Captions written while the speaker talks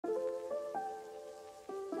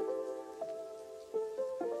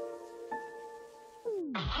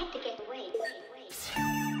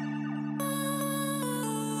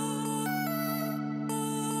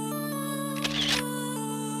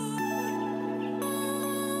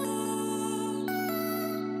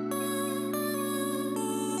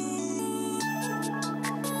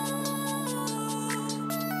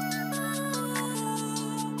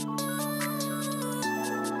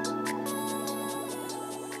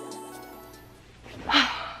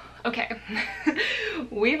Okay,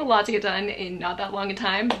 we have a lot to get done in not that long a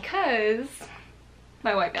time because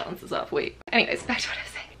my white balance is off. Wait. Anyways, back to what I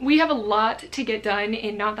was saying. We have a lot to get done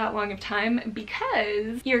in not that long of time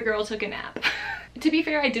because your girl took a nap. To be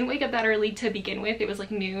fair, I didn't wake up that early to begin with. It was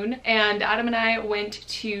like noon, and Adam and I went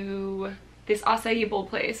to this acai bowl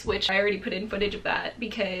place, which I already put in footage of that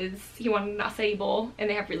because he wanted an acai bowl and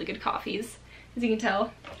they have really good coffees, as you can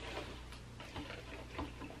tell.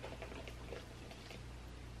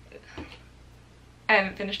 I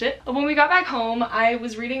haven't finished it. When we got back home, I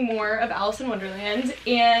was reading more of Alice in Wonderland,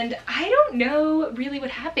 and I don't know really what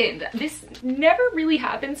happened. This never really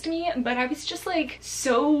happens to me, but I was just like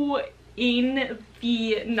so in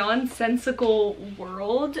the nonsensical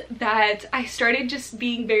world that I started just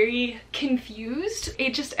being very confused.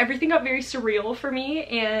 Everything got very surreal for me,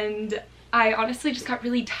 and I honestly just got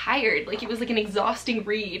really tired. Like, it was like an exhausting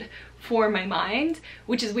read for my mind,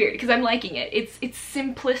 which is weird because I'm liking it. It's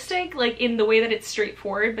simplistic, like in the way that it's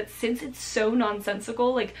straightforward, but since it's so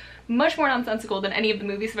nonsensical, like much more nonsensical than any of the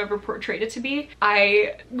movies have ever portrayed it to be,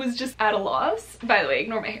 I was just at a loss. By the way,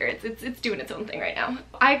 ignore my hair, it's doing its own thing right now.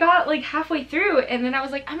 I got like halfway through and then I was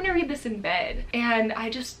like, I'm gonna read this in bed, and I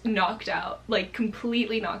just knocked out, like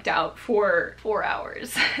completely knocked out for 4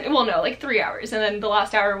 hours. Well, no, like 3 hours, and then the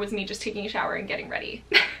last hour was me just taking a shower and getting ready.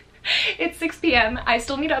 It's 6 p.m. I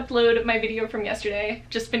still need to upload my video from yesterday,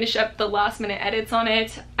 just finish up the last minute edits on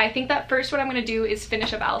it. I think that first what I'm gonna do is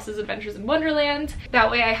finish up Alice's Adventures in Wonderland.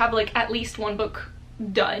 That way I have like at least one book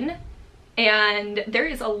done. And there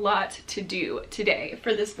is a lot to do today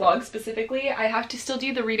for this vlog specifically. I have to still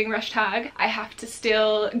do the reading rush tag. I have to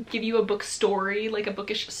still give you a book story, like a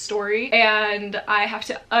bookish story. And I have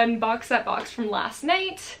to unbox that box from last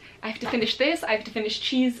night. I have to finish this, I have to finish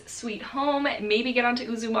Cheese Sweet Home, maybe get onto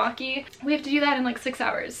Uzumaki. We have to do that in like 6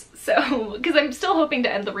 hours. So, because I'm still hoping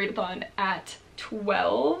to end the readathon at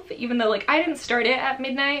 12, even though like I didn't start it at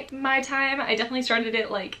midnight my time. I definitely started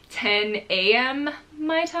it like 10 a.m.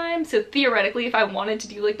 my time. So theoretically, if I wanted to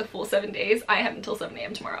do like the full 7 days, I have until 7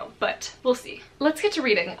 a.m. tomorrow, but we'll see. Let's get to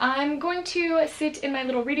reading. I'm going to sit in my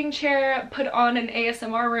little reading chair, put on an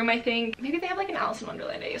ASMR room, I think. Maybe they have like an Alice in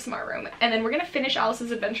Wonderland ASMR room. And then we're gonna finish Alice's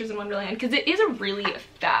Adventures in Wonderland because it is a really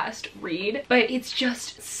fast read, but it's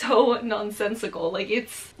just so nonsensical. Like,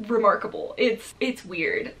 it's remarkable. It's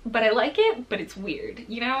weird, but I like it, but it's weird,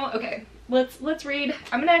 you know? Okay, let's read.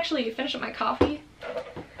 I'm gonna actually finish up my coffee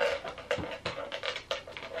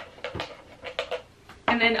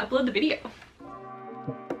and then upload the video.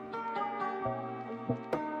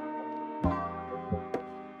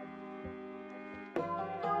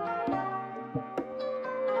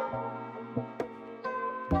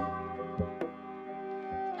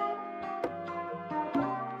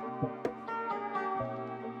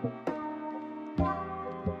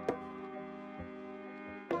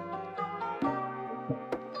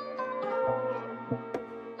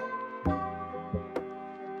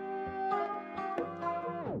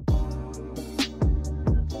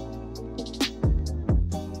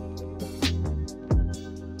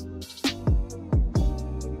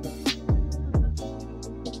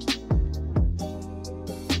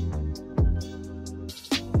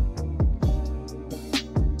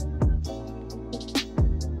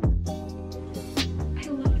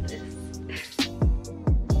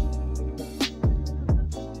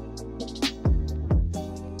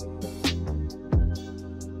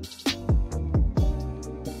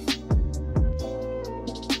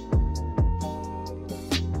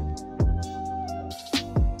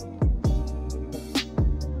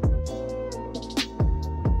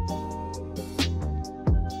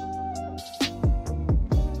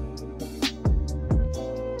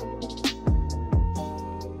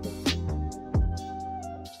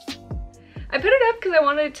 I put it up because I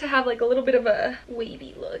wanted it to have like a little bit of a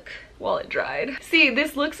wavy look while it dried. See,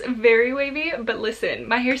 this looks very wavy, but listen,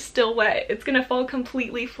 my hair's still wet. It's gonna fall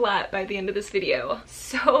completely flat by the end of this video.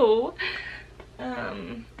 So,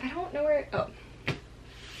 I don't know where, oh.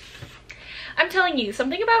 I'm telling you,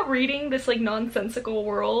 something about reading this like nonsensical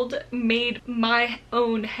world made my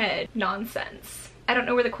own head nonsense. I don't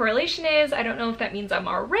know where the correlation is. I don't know if that means I'm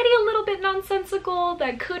already a little bit nonsensical.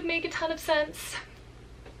 That could make a ton of sense.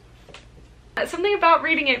 Something about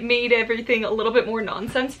reading it made everything a little bit more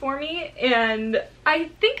nonsense for me, and I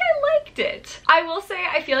think I liked it. I will say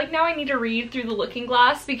I feel like now I need to read through the looking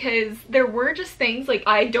glass because there were just things like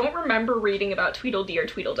I don't remember reading about Tweedledee or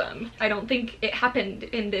Tweedledum. I don't think it happened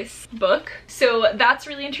in this book. So that's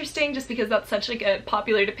really interesting just because that's such like a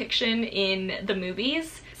popular depiction in the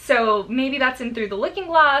movies. So maybe that's in Through the Looking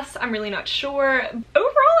Glass. I'm really not sure.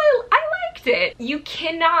 Overall, I liked it. You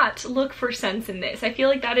cannot look for sense in this. I feel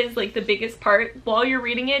like that is like the biggest part. While you're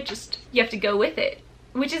reading it, just you have to go with it.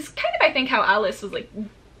 Which is kind of, I think, how Alice was like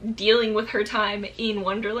dealing with her time in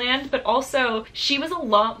Wonderland, but also she was a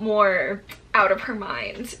lot more out of her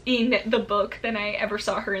mind in the book than I ever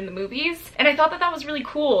saw her in the movies, and I thought that that was really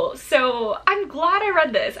cool. So I'm glad I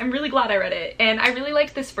read this. I'm really glad I read it, and I really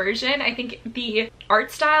liked this version. I think the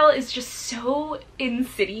art style is just so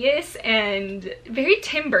insidious and very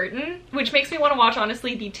Tim Burton, which makes me want to watch,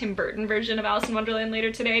 honestly, the Tim Burton version of Alice in Wonderland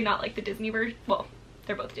later today, not like the Disney version. Well,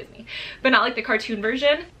 they're both Disney, but not like the cartoon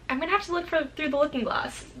version. I'm gonna have to look through the looking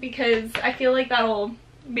glass because I feel like that'll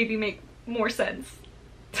maybe make more sense.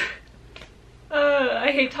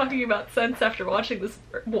 I hate talking about sense after watching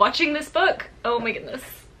this book. Oh my goodness.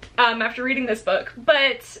 After reading this book,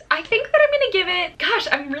 but I think that I'm gonna give it, gosh,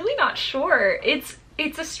 I'm really not sure. It's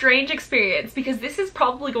a strange experience because this is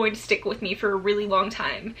probably going to stick with me for a really long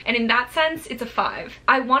time. And in that sense, it's a 5.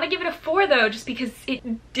 I want to give it a 4 though, just because it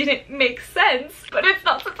didn't make sense, but it's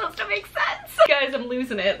not supposed to make sense. Guys, I'm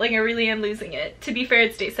losing it. Like, I really am losing it. To be fair,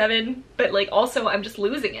 it's day 7, but like also I'm just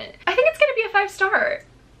losing it. I think it's gonna be a 5-star.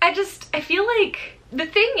 I feel like the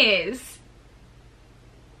thing is,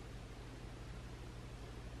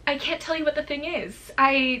 I can't tell you what the thing is.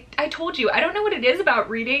 I told you, I don't know what it is about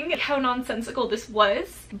reading, how nonsensical this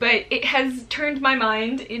was, but it has turned my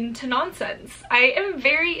mind into nonsense. I am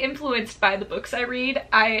very influenced by the books I read.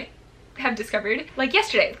 I have discovered, like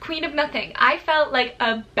yesterday, Queen of Nothing, I felt like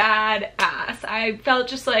a badass. I felt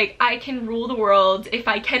just like I can rule the world. If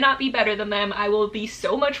I cannot be better than them, I will be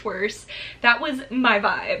so much worse. That was my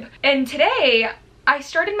vibe. And today, I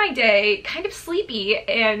started my day kind of sleepy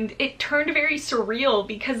and it turned very surreal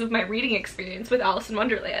because of my reading experience with Alice in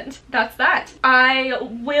Wonderland. That's that. I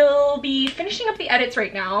will be finishing up the edits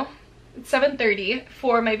right now. It's 7:30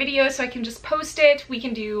 for my video, so I can just post it. We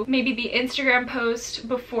can do maybe the Instagram post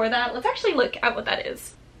before that. Let's actually look at what that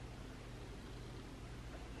is.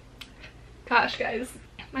 Gosh, guys,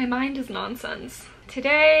 my mind is nonsense.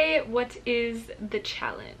 Today, what is the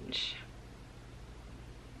challenge?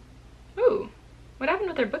 Ooh. What happened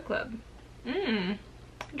with our book club?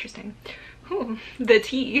 Interesting. Ooh, the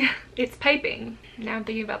tea. It's piping. Now I'm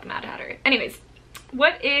thinking about the Mad Hatter. Anyways,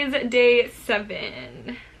 what is day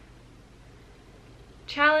 7?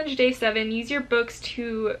 Challenge day 7. Use your books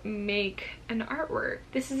to make an artwork.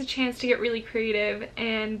 This is a chance to get really creative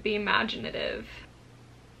and be imaginative.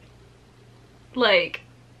 Like,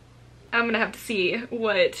 I'm gonna have to see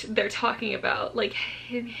what they're talking about. Like,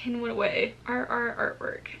 in what way? Our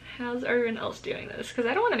artwork. How's everyone else doing this? Because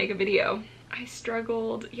I don't want to make a video. I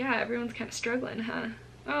struggled. Yeah, everyone's kind of struggling, huh?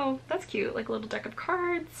 Oh, that's cute. Like a little deck of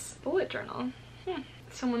cards. Bullet journal.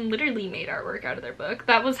 Someone literally made artwork out of their book.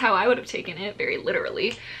 That was how I would have taken it, very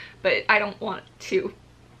literally. But I don't want to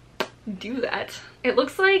do that. It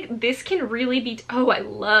looks like this can really be... Oh, I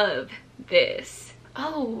love this.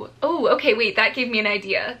 Oh, okay, wait, that gave me an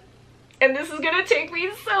idea. And this is gonna take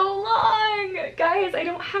me so long. Guys, I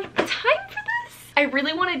don't have time for this. I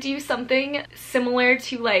really want to do something similar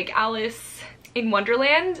to like Alice in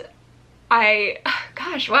Wonderland.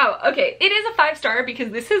 Gosh, wow. Okay, it is a 5-star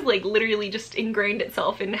because this has like literally just ingrained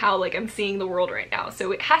itself in how like I'm seeing the world right now.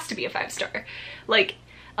 So it has to be a 5-star. Like,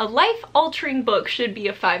 a life-altering book should be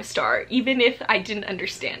a 5-star, even if I didn't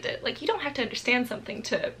understand it. Like, you don't have to understand something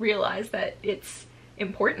to realize that it's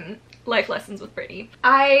important. Life lessons with Brittany.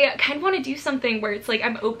 I kind of want to do something where it's like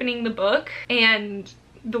I'm opening the book and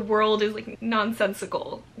the world is like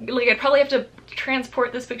nonsensical. Like, I'd probably have to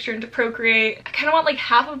transport this picture into Procreate. I kind of want like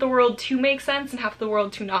half of the world to make sense and half of the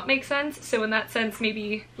world to not make sense. So in that sense,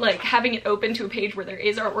 maybe like having it open to a page where there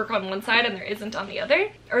is artwork on one side and there isn't on the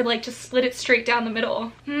other, or like just split it straight down the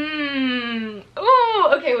middle.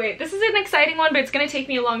 Oh, okay, wait, this is an exciting one, but it's gonna take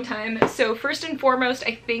me a long time. So first and foremost,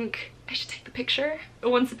 I think I should take the picture.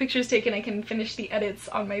 Once the picture is taken, I can finish the edits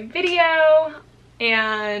on my video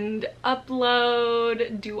and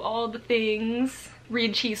upload, do all the things,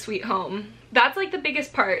 read Cheese Sweet Home. That's like the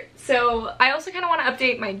biggest part. So I also kind of want to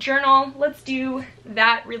update my journal. Let's do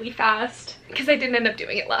that really fast because I didn't end up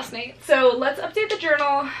doing it last night. So let's update the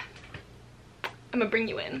journal. I'm gonna bring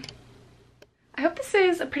you in. I hope this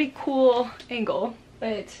is a pretty cool angle,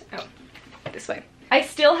 but oh, this way. I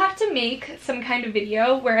still have to make some kind of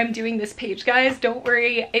video where I'm doing this page, guys. Don't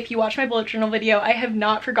worry if you watch my bullet journal video, I have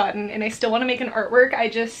not forgotten and I still want to make an artwork. I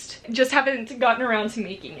just haven't gotten around to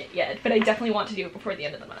making it yet, but I definitely want to do it before the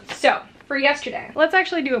end of the month. So for yesterday, let's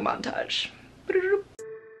actually do a montage.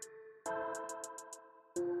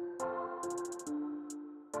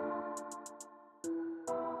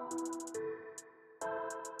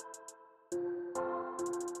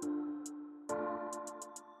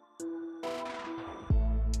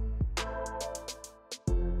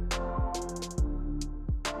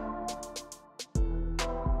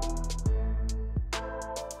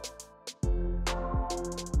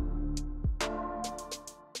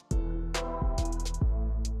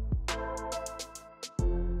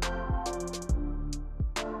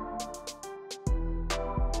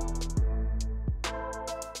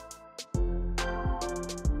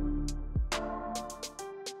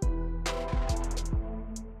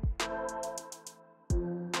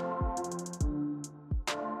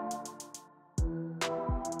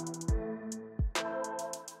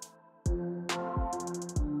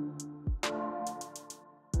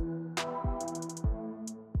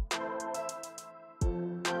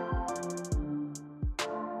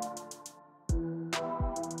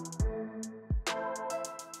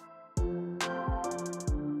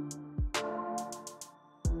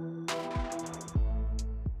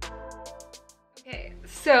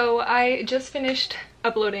 So I just finished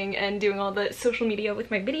uploading and doing all the social media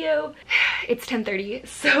with my video. It's 10:30,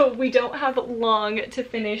 so we don't have long to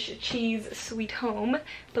finish Cheese Sweet Home,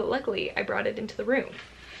 but luckily I brought it into the room.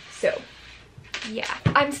 So yeah,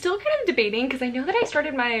 I'm still kind of debating because I know that I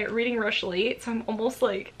started my reading rush late, so I'm almost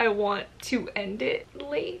like I want to end it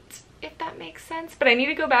late, if that makes sense. But I need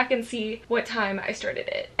to go back and see what time I started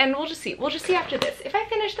it, and we'll just see after this. If I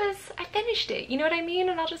finish this, I finished it, you know what I mean?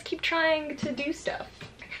 And I'll just keep trying to do stuff.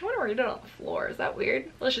 I kind of want to read it on the floor. Is that weird?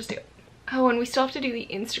 Let's just do it. Oh, and we still have to do the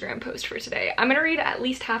Instagram post for today. I'm gonna read at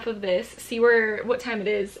least half of this, see what time it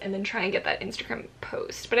is, and then try and get that Instagram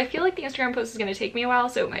post. But I feel like the Instagram post is gonna take me a while,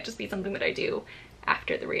 so it might just be something that I do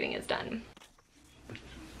after the reading is done.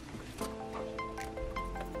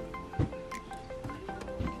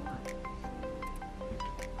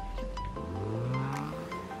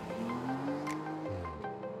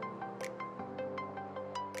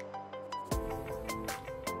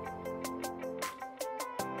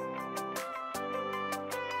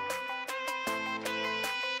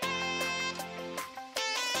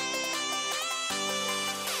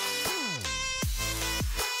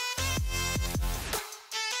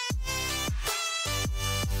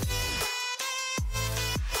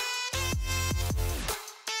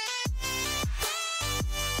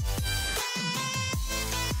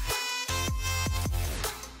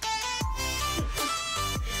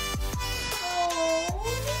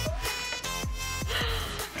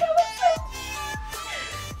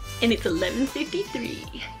 And it's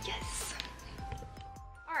 11:53. Yes.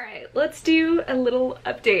 Alright, let's do a little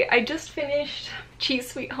update. I just finished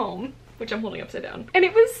Cheese Sweet Home, which I'm holding upside down, and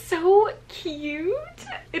it was so cute.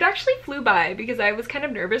 It actually flew by because I was kind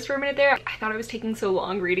of nervous for a minute there. I thought I was taking so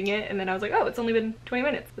long reading it, and then I was like, oh, it's only been 20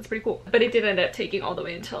 minutes. That's pretty cool. But it did end up taking all the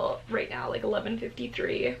way until right now, like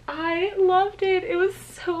 11:53. I loved it. It was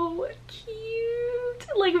so cute.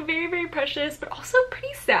 Like very, very precious, but also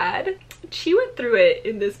pretty sad. She went through it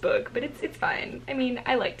in this book, but it's fine. I mean,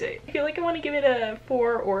 I liked it. I feel like I want to give it a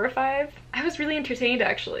 4 or a 5. I was really entertained,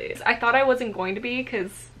 actually. I thought I wasn't going to be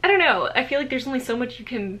because, I don't know, I feel like there's only so much you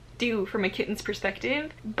can do from a kitten's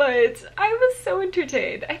perspective, but I was so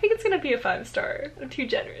entertained. I think it's gonna be a 5-star. I'm too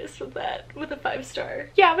generous with that, with a 5-star.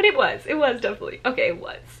 Yeah, but it was definitely. Okay, it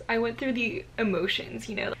was. I went through the emotions,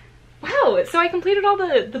 you know. Wow, so I completed all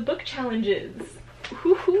the book challenges.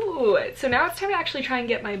 Woohoo! So now it's time to actually try and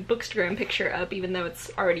get my Bookstagram picture up, even though it's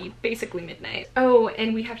already basically midnight. Oh,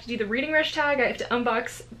 and we have to do the reading rush tag. I have to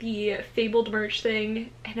unbox the Fabled merch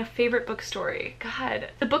thing and a favorite book story. God,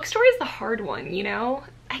 the book story is the hard one, you know?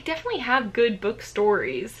 I definitely have good book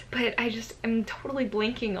stories, but I'm totally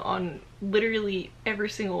blanking on literally every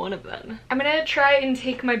single one of them. I'm gonna try and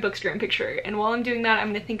take my Bookstagram picture, and while I'm doing that,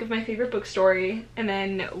 I'm gonna think of my favorite book story, and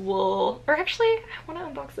then or actually, I wanna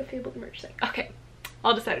unbox the Fabled merch thing. Okay.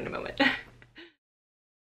 I'll decide in a moment.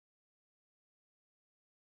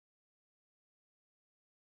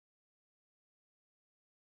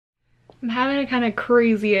 I'm having a kind of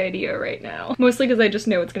crazy idea right now. Mostly because I just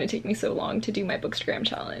know it's going to take me so long to do my Bookstagram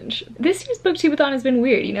challenge. This year's Booktubeathon has been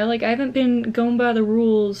weird, you know? Like, I haven't been going by the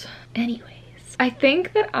rules anyways. I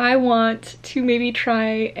think that I want to maybe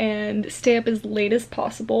try and stay up as late as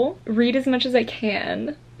possible, read as much as I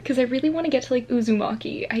can, because I really want to get to like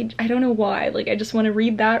Uzumaki. I don't know why, like I just want to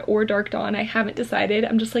read that or Darkdawn. I haven't decided.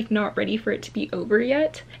 I'm just like not ready for it to be over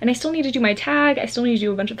yet. And I still need to do my tag. I still need to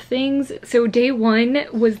do a bunch of things. So day 1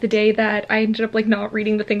 was the day that I ended up like not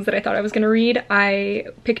reading the things that I thought I was gonna read. I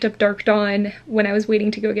picked up Darkdawn when I was waiting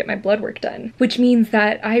to go get my blood work done, which means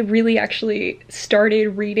that I really actually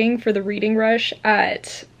started reading for the reading rush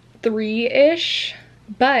at 3-ish,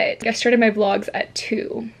 but I started my vlogs at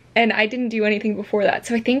 2. And I didn't do anything before that.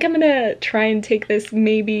 So I think I'm gonna try and take this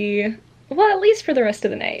maybe, well, at least for the rest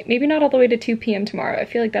of the night. Maybe not all the way to 2 p.m. tomorrow. I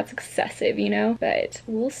feel like that's excessive, you know? But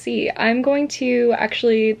we'll see. I'm going to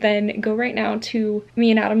actually then go right now to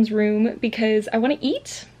me and Adam's room because I want to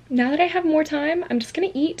eat. Now that I have more time, I'm just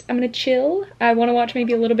gonna eat. I'm gonna chill. I want to watch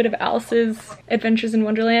maybe a little bit of Alice's Adventures in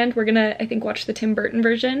Wonderland. We're gonna, I think, watch the Tim Burton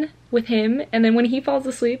version with him. And then when he falls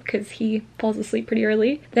asleep, because he falls asleep pretty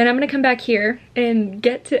early, then I'm gonna come back here and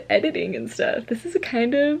get to editing and stuff. This is a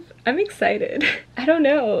kind of, I'm excited. I don't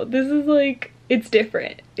know. This is like, it's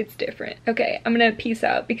different. It's different. Okay, I'm gonna peace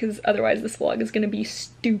out because otherwise this vlog is gonna be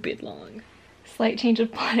stupid long. Slight change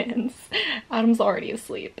of plans. Adam's already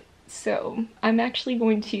asleep. So I'm actually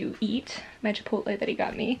going to eat my Chipotle that he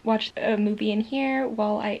got me, watch a movie in here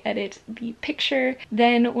while I edit the picture.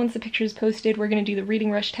 Then once the picture is posted, we're gonna do the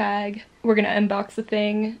reading rush tag. We're gonna unbox the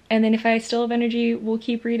thing. And then if I still have energy, we'll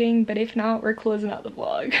keep reading. But if not, we're closing out the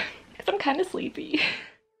vlog because I'm kind of sleepy.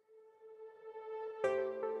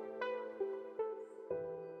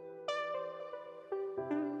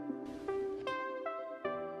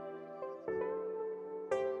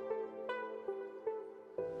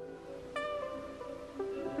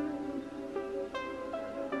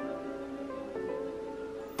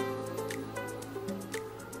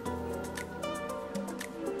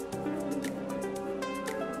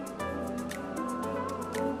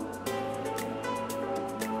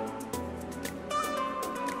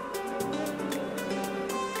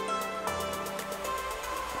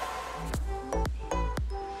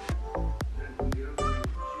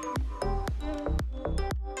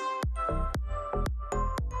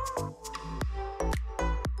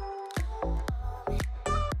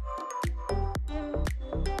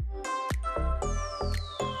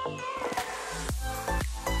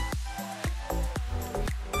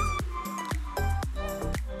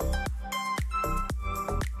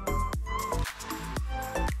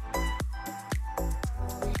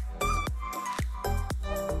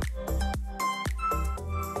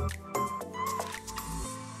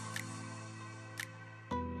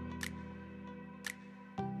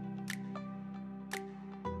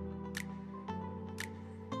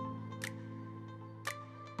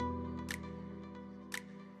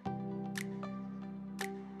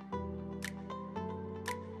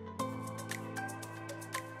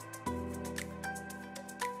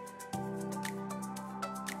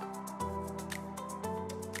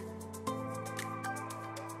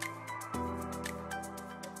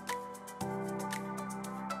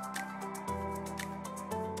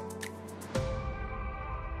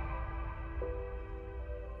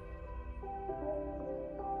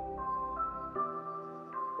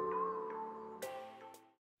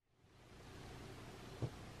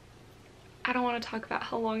 I don't want to talk about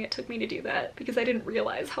how long it took me to do that because I didn't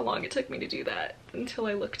realize how long it took me to do that until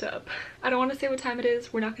I looked up. I don't want to say what time it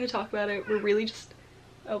is. We're not going to talk about it. We're really just,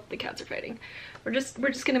 oh, the cats are fighting. We're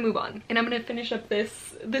just gonna move on, and I'm gonna finish up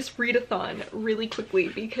this readathon really quickly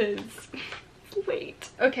because it's late.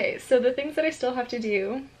 Okay, so the things that I still have to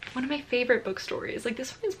do. One of my favorite book stories, like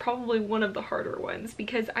this one is probably one of the harder ones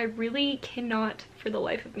because I really cannot for the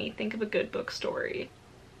life of me think of a good book story.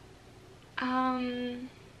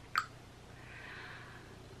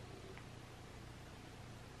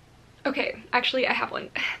 Okay, actually I have one.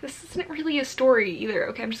 This isn't really a story either,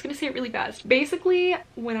 okay? I'm just gonna say it really fast. Basically,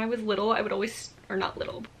 when I was little, I would always, or not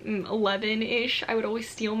little, 11-ish, I would always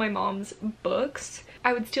steal my mom's books.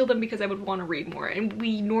 I would steal them because I would want to read more, and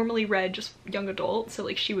we normally read just young adult, so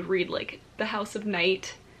like she would read like The House of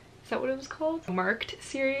Night. Is that what it was called? Marked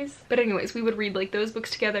series. But anyways, we would read like those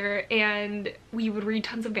books together, and we would read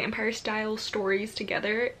tons of vampire style stories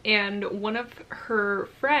together. And one of her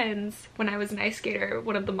friends, when I was an ice skater,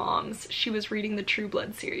 one of the moms, she was reading the True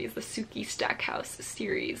Blood series, the Suki Stackhouse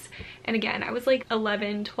series. And again, I was like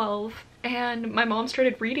 11, 12, and my mom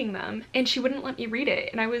started reading them and she wouldn't let me read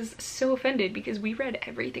it, and I was so offended because we read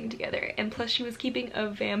everything together, and plus she was keeping a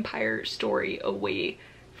vampire story away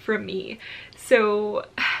from me. So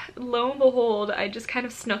lo and behold, I just kind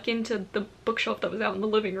of snuck into the bookshelf that was out in the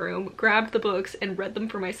living room, grabbed the books and read them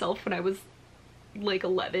for myself when I was like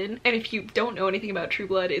 11. And if you don't know anything about True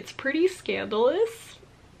Blood, it's pretty scandalous.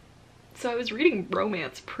 So I was reading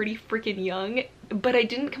romance pretty freaking young, but I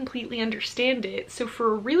didn't completely understand it. So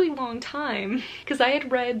for a really long time, because I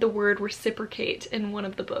had read the word reciprocate in one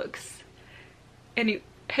of the books, and it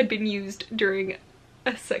had been used during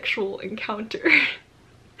a sexual encounter.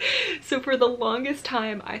 So for the longest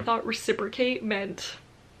time, I thought reciprocate meant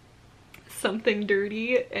something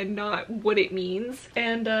dirty and not what it means.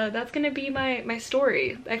 And that's gonna be my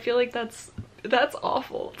story. I feel like that's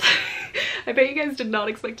awful. I bet you guys did not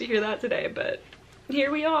expect to hear that today, but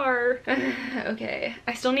here we are. Okay,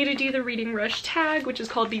 I still need to do the reading rush tag, which is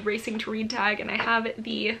called the racing to read tag, and I have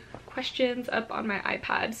the questions up on my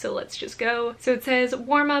iPad, so let's just go. So it says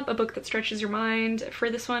warm up, a book that stretches your mind. For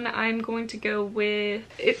this one, I'm going to go with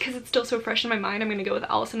it because it's still so fresh in my mind. I'm going to go with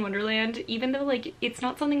Alice in Wonderland, even though like it's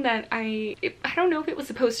not something that I don't know if it was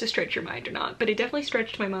supposed to stretch your mind or not, but it definitely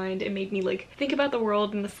stretched my mind and made me like think about the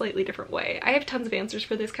world in a slightly different way. I have tons of answers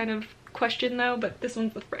for this kind of question though, but this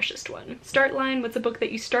one's the freshest one. Start line, what's a book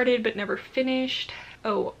that you started but never finished?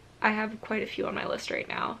 Oh, I have quite a few on my list right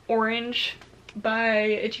now. Orange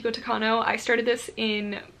by Ichigo Takano. I started this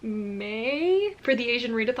in May for the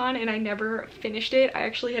Asian readathon and I never finished it. I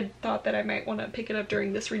actually had thought that I might want to pick it up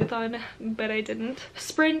during this readathon, but I didn't.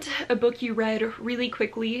 Sprint, a book you read really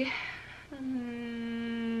quickly.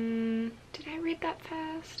 Did I read that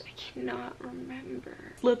fast? I cannot remember.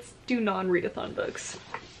 Let's do non-readathon books.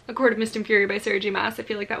 A Court of Mist and Fury by Sarah J. Maas. I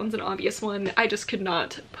feel like that one's an obvious one. I just could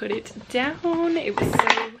not put it down. It was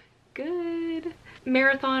so good.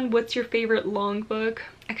 Marathon, what's your favorite long book?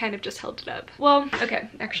 I kind of just held it up. Well, okay,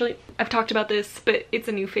 actually, I've talked about this, but it's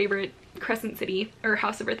a new favorite. Crescent City, or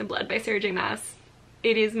House of Earth and Blood by Sarah J. Maas.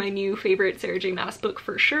 It is my new favorite Sarah J. Maas book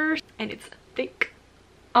for sure, and it's thick.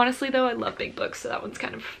 Honestly though, I love big books, so that one's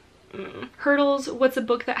kind of Hurdles, what's a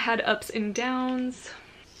book that had ups and downs?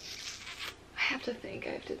 I have to think.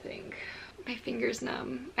 My finger's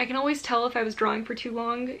numb. I can always tell if I was drawing for too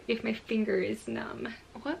long if my finger is numb.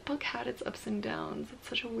 What book had its ups and downs? That's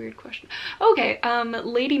such a weird question. Okay,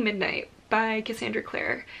 Lady Midnight by Cassandra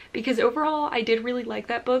Clare, because overall I did really like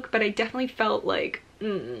that book, but I definitely felt like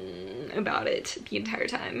about it the entire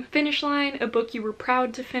time. Finish Line, a book you were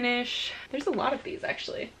proud to finish. There's a lot of these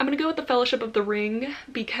actually. I'm gonna go with The Fellowship of the Ring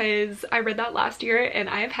because I read that last year and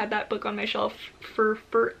I have had that book on my shelf for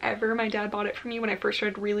forever. My dad bought it for me when I first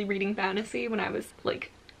started really reading fantasy when I was like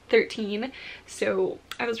 13, so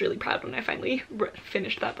I was really proud when I finally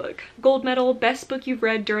finished that book. Gold Medal, best book you've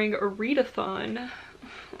read during a readathon.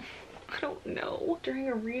 I don't know. During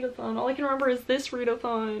a readathon, all I can remember is this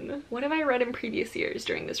readathon. What have I read in previous years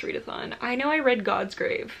during this readathon? I know I read God's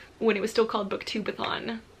Grave when it was still called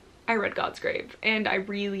Booktube-a-thon. I read God's Grave and I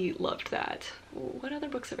really loved that. What other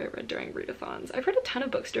books have I read during readathons? I've read a ton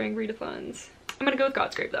of books during readathons. I'm gonna go with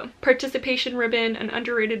God's Grave though. Participation Ribbon, an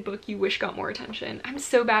underrated book you wish got more attention. I'm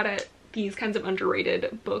so bad at these kinds of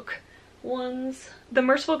underrated book ones. The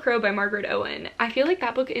Merciful Crow by Margaret Owen. I feel like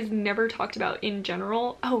that book is never talked about in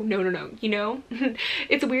general. Oh, no, you know?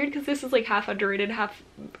 It's weird because this is like half underrated, half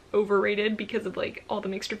overrated because of like all the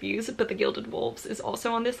mixed reviews, but The Gilded Wolves is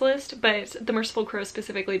also on this list, but The Merciful Crow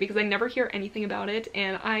specifically because I never hear anything about it,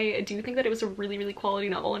 and I do think that it was a really, really quality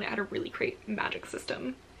novel and it had a really great magic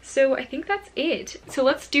system. So I think that's it. So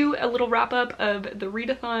let's do a little wrap up of the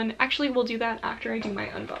readathon. Actually, we'll do that after I do my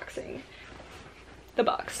unboxing. The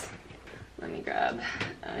box. Let me grab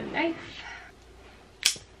a knife.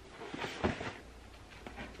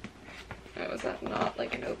 Oh, is that not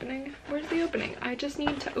like an opening? Where's the opening? I just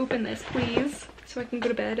need to open this, please, so I can go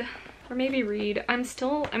to bed. Or maybe read. I'm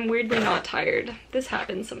weirdly not tired. This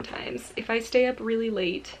happens sometimes. If I stay up really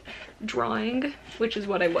late drawing, which is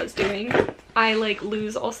what I was doing, I like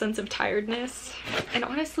lose all sense of tiredness. And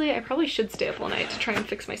honestly, I probably should stay up all night to try and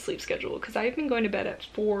fix my sleep schedule, because I've been going to bed at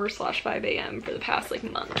 4/5 a.m. for the past like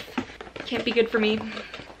month. Can't be good for me.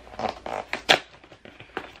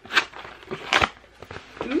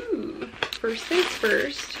 Ooh, first things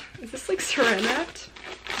first. Is this like saran wrapped?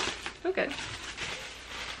 Okay.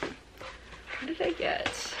 What did I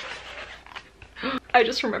get? I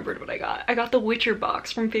just remembered what I got. I got the Witcher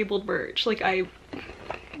box from Fabled Merch. Like, I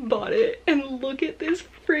bought it, and look at this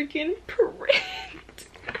freaking print.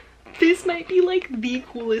 This might be like the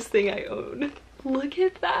coolest thing I own. Look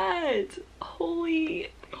at that.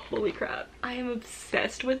 Holy crap. I am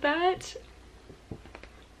obsessed with that.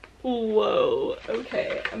 Whoa.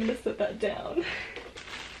 Okay, I'm gonna set that down.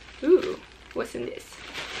 Ooh, what's in this?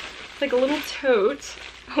 It's like a little tote.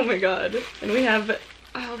 Oh my god. And we have,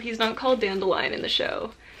 oh, he's not called Dandelion in the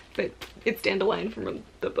show, but it's Dandelion from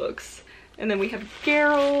the books. And then we have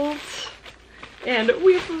Geralt, and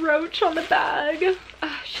we have Roach on the bag.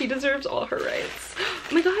 She deserves all her rights.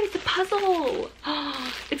 Oh my god, it's a puzzle.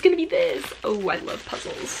 It's gonna be this. Oh, I love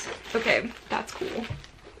puzzles. Okay, that's cool.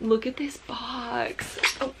 Look at this box.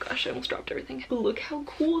 Oh gosh, I almost dropped everything. But look how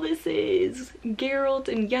cool this is. Geralt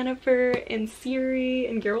and Yennefer and Ciri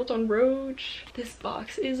and Geralt on Roach. This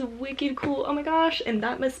box is wicked cool. Oh my gosh, and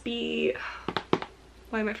that must be,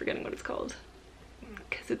 why am I forgetting what it's called?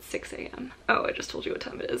 Because it's 6 a.m. Oh, I just told you what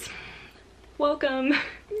time it is. Welcome,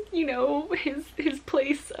 you know, his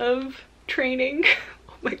place of training.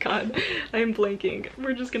 Oh my god, I am blanking.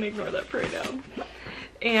 We're just gonna ignore that for right now.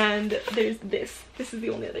 And there's this. This is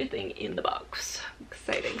the only other thing in the box.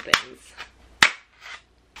 Exciting things.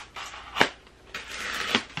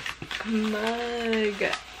 Mug.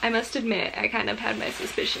 I must admit, I kind of had my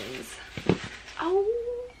suspicions. Oh,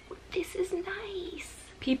 this is nice.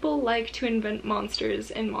 People like to invent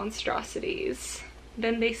monsters and monstrosities.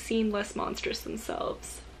 Then they seem less monstrous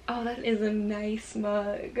themselves. Oh, that is a nice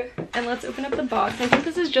mug. And let's open up the box. I think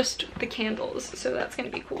this is just the candles, so that's gonna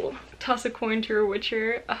be cool. Toss a coin to your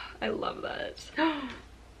Witcher. Oh, I love that.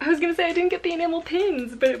 I was gonna say I didn't get the enamel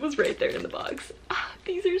pins, but it was right there in the box. Oh,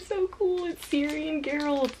 these are so cool. It's Ciri and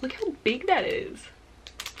Geralt. Look how big that is.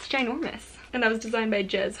 It's ginormous. And that was designed by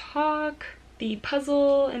Jez Hawk. The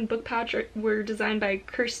puzzle and book pouch were designed by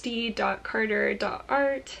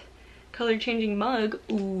Kirsty.Carter.Art. Color changing mug.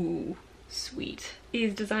 Ooh, sweet.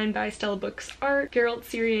 Is designed by Stella Books Art. Geralt,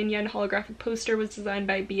 Ciri, and Yen holographic poster was designed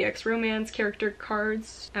by BX Romance. Character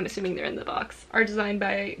cards, I'm assuming they're in the box, are designed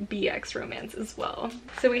by BX Romance as well.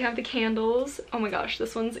 So we have the candles. Oh my gosh,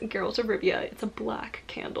 this one's Geralt of Rivia. It's a black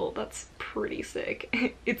candle. That's pretty sick.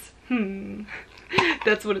 It's,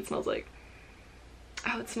 that's what it smells like.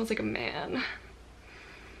 Oh, it smells like a man.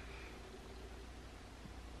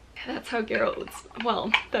 That's how Geralt would smell.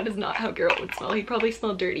 Well, that is not how Geralt would smell. He'd probably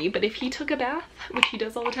smell dirty, but if he took a bath, which he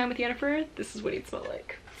does all the time with Yennefer, this is what he'd smell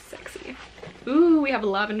like. Sexy. Ooh, we have a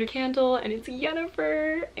lavender candle, and it's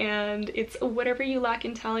Yennefer, and it's whatever you lack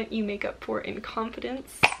in talent, you make up for in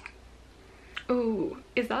confidence. Ooh,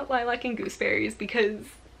 is that lilac and gooseberries? Because,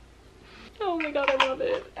 oh my god, I love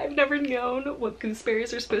it. I've never known what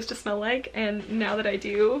gooseberries are supposed to smell like, and now that I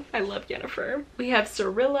do, I love Yennefer. We have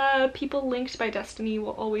Cirilla. People linked by destiny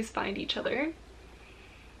will always find each other.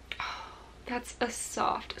 Oh, that's a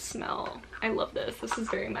soft smell. I love this. This is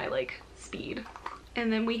very my, like, speed.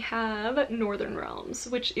 And then we have Northern Realms,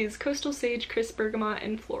 which is Coastal Sage, Crisp Bergamot,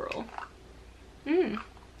 and Floral.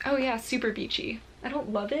 Oh yeah, super beachy. I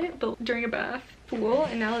don't love it, but during a bath, cool.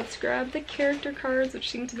 And now let's grab the character cards, which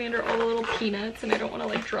seem to be under all the little peanuts, and I don't want to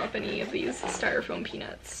like drop any of these styrofoam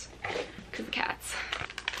peanuts because the cats.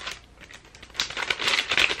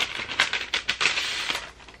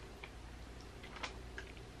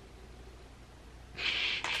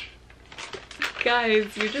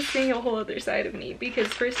 Guys, you're just seeing a whole other side of me, because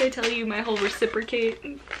first I tell you my whole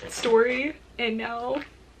reciprocate story, and now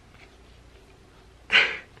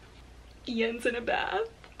Yen's in a bath.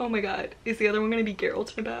 Oh my god, is the other one gonna be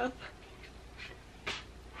Geralt in a bath?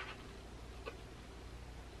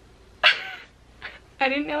 I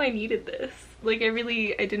didn't know I needed this. Like, I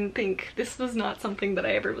didn't think, this was not something that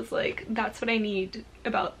I ever was like, that's what I need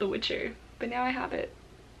about The Witcher. But now I have it.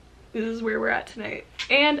 This is where we're at tonight.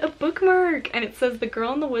 And a bookmark, and it says the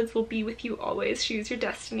girl in the woods will be with you always. Choose your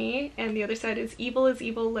destiny. And the other side is evil,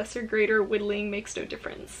 lesser, greater, whittling makes no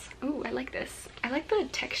difference. Ooh, I like this. I like the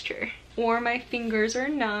texture. Or my fingers are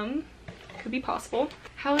numb. Could be possible.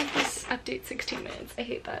 How is this update 16 minutes? I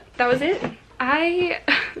hate that. That was it. I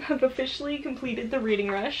have officially completed the reading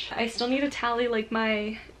rush. I still need to tally like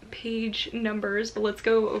my page numbers, but let's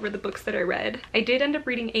go over the books that I read. I did end up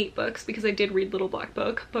reading 8 books because I did read Little Black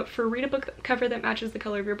Book, but for read a book cover that matches the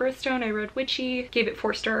color of your birthstone, I read Witchy, gave it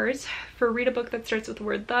 4 stars. For read a book that starts with the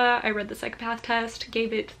word the, I read The Psychopath Test,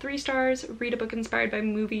 gave it 3 stars. Read a book inspired by a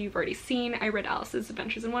movie you've already seen, I read Alice's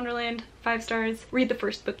Adventures in Wonderland, 5 stars. Read the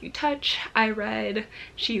first book you touch, I read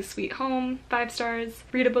She's Sweet Home, 5 stars.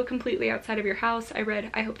 Read a book completely outside of your house, I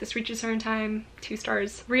read I Hope This Reaches Her in Time, 2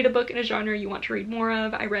 stars. Read a book in a genre you want to read more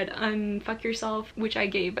of, I read Unfuck Yourself, which I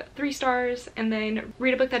gave 3 stars. And then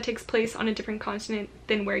read a book that takes place on a different continent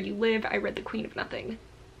than where you live, I read The Queen of Nothing,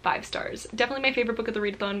 5 stars. Definitely my favorite book of the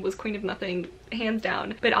readathon was Queen of Nothing, hands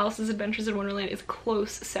down, but Alice's Adventures in Wonderland is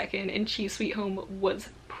close second, and She's Sweet Home was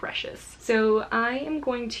precious. So I am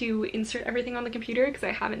going to insert everything on the computer because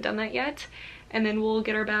I haven't done that yet, and then we'll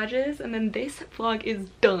get our badges, and then this vlog is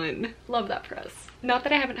done. Love that for us. Not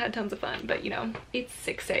that I haven't had tons of fun, but you know, it's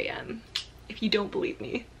 6 a.m. if you don't believe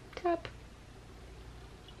me. Tap.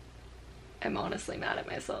 I'm honestly mad at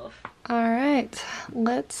myself. All right,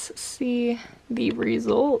 let's see the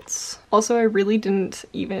results. Also, I really didn't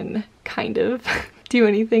even kind of do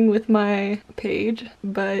anything with my page,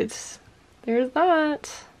 but there's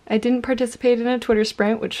that. I didn't participate in a Twitter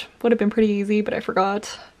sprint, which would have been pretty easy, but I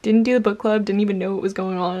forgot. Didn't do the book club, didn't even know what was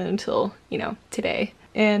going on until, you know, today.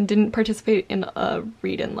 And didn't participate in a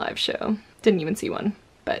read-in live show. Didn't even see one,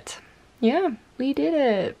 but yeah, we did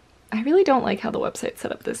it. I really don't like how the website's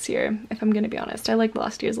set up this year, if I'm gonna be honest. I like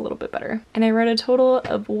last year's a little bit better. And I read a total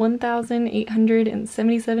of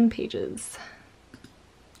 1,877 pages.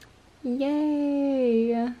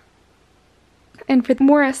 Yay! And for the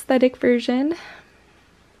more aesthetic version,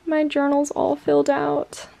 my journal's all filled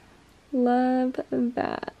out. Love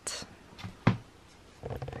that.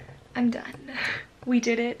 I'm done. We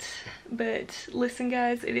did it, but listen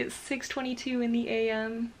guys, it is 6:22 in the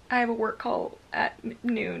AM. I have a work call at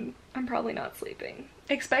noon. I'm probably not sleeping.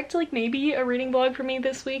 Expect like maybe a reading vlog for me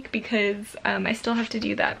this week because I still have to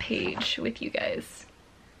do that page with you guys.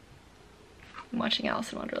 I'm watching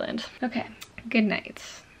Alice in Wonderland. Okay, good night.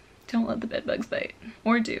 Don't let the bedbugs bite.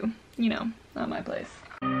 Or do, you know, not my place.